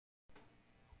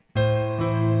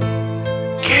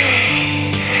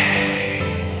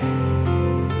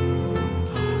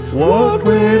What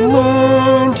we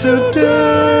learned today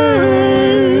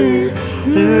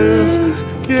is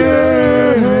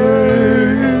gay.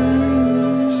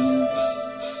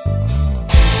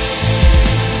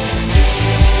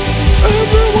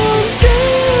 Everyone's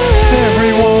gay.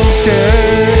 Everyone's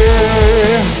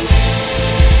gay.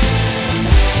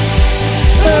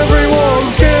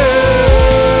 Everyone's gay.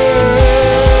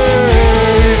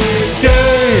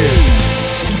 Gay.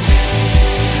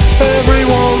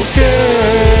 Everyone's gay.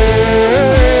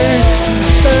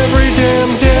 Every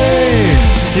damn day,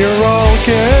 you're all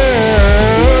gay.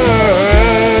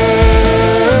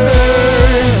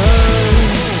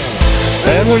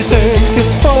 And we think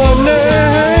it's funny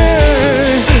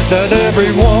that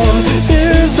everyone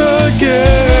is a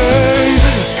gay.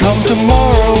 Come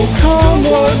tomorrow, come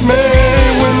what may,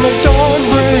 when the dawn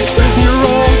breaks, you're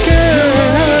all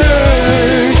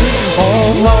gay.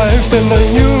 All life in the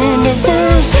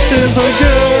universe is a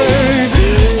gay.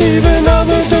 Even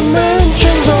other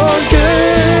dimensions are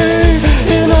gay.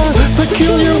 In a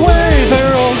peculiar way,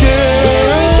 they're all gay.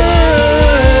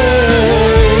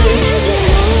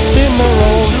 In their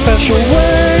own special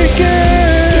way,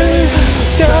 gay.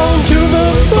 Down to the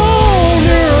bone,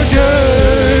 you're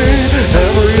gay.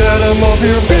 Every atom of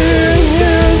your being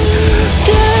is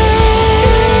gay.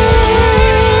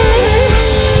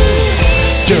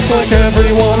 Just like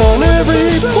everyone on every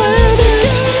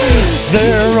planet,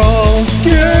 they're all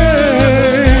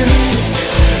gay.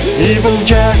 Even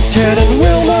Jack, Ted, and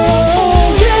Wilma are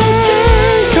all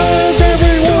gay. 'Cause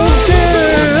everyone's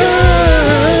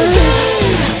gay.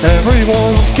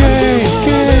 Everyone's gay,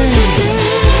 gay.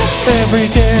 Every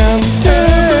damn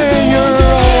day, you're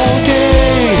all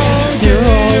gay. You're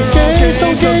all gay, so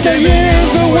gay that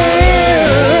years away.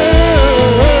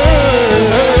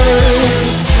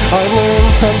 I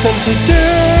learned something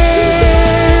today.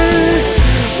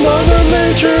 Mother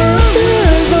Nature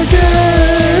is a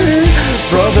gay.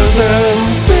 Brothers and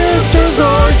sisters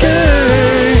are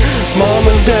gay. Mom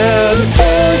and dad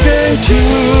are gay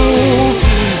too.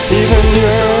 Even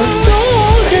your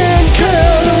dog and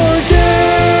cat are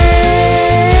gay.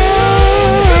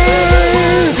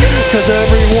 'Cause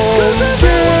everyone's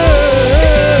gay.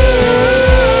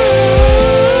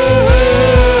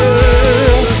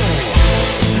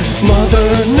 Mother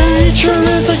Nature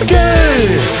is a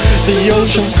gay. The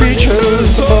ocean's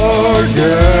creatures are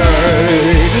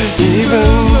gay.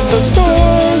 Even the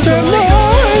stars at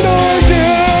night are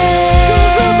gay.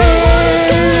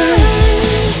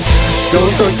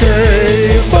 Ghosts are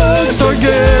gay, bugs are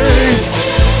gay,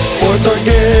 sports are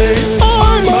gay. I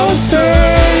must say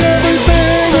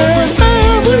everything and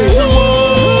everyone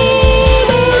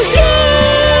are gays.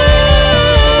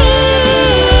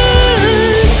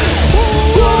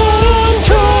 What I'm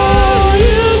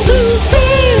trying to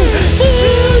say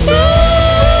is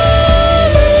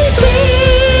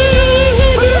everything,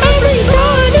 every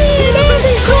sun in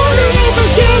every corner of the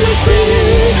galaxy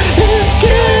is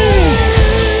gay.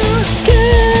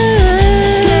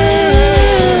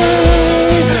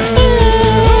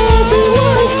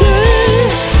 Everyone's gay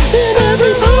in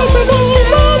every possible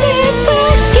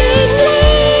motherfucking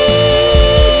way.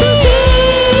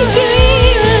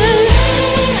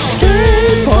 Gay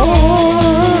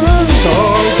bars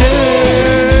are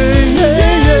gay.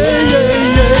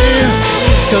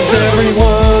 'Cause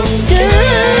everyone's gay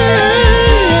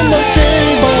in the gay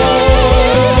bars.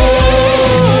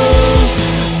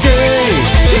 Gay.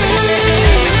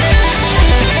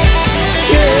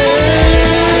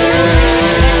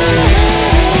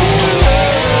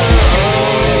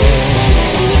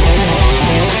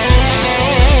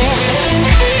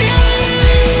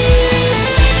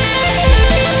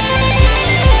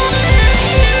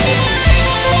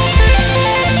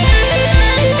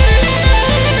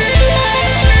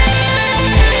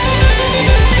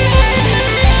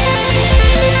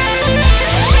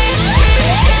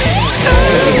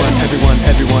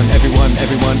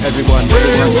 Everyone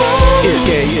is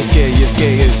gay, is gay, is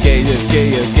gay, is gay, is gay,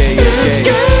 is gay, is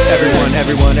gay. Everyone is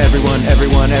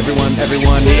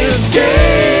gay.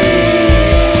 Everyone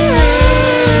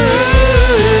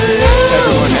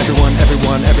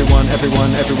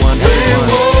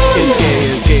is gay,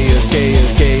 is gay, is gay,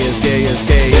 is gay, is gay, is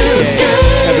gay, is gay.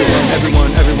 Everyone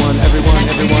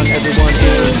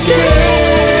is gay.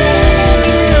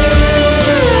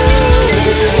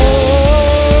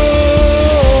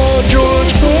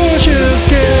 George Bush is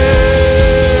gay.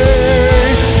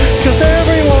 'Cause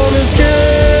everyone is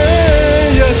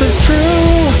gay. Yes, it's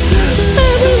true.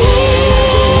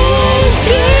 Everyone's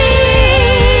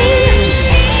gay.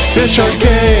 Fish are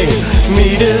gay.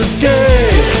 Meat is gay.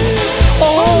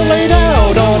 All laid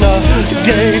out on a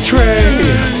gay tray.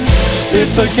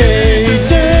 It's a gay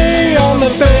day.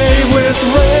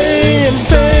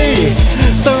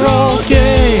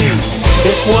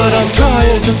 That's what I'm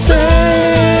trying to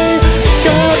say.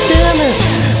 God damn it,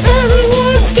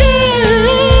 everyone's gay.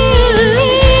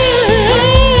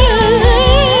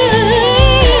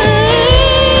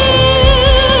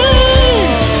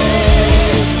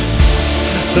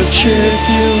 The chick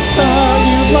you thought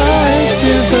you liked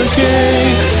is a gay,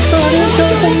 but it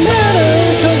doesn't matter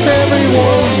 'cause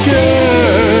everyone's gay.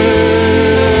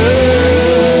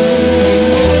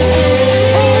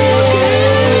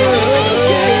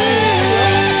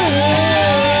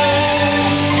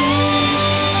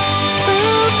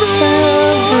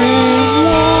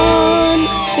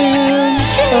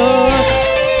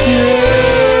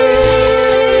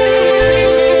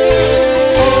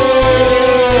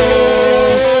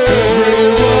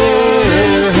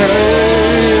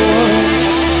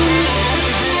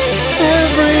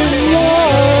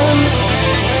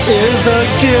 Is a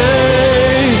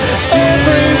gay.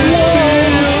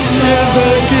 Everyone is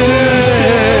a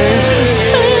gay.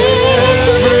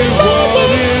 Everyone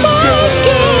is gay.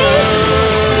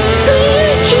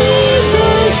 Bitch is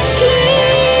a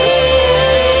gay.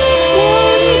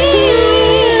 One, two,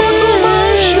 buckle my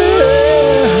shoe.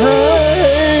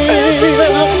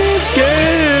 Everyone is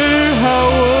gay. How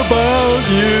about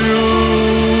you?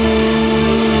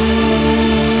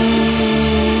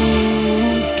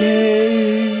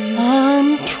 Gay. I'm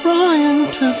trying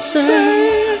to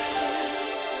say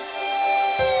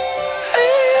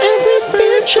every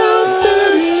bitch out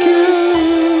there's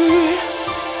gay.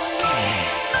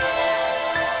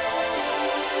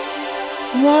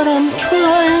 What I'm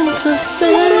trying to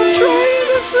say.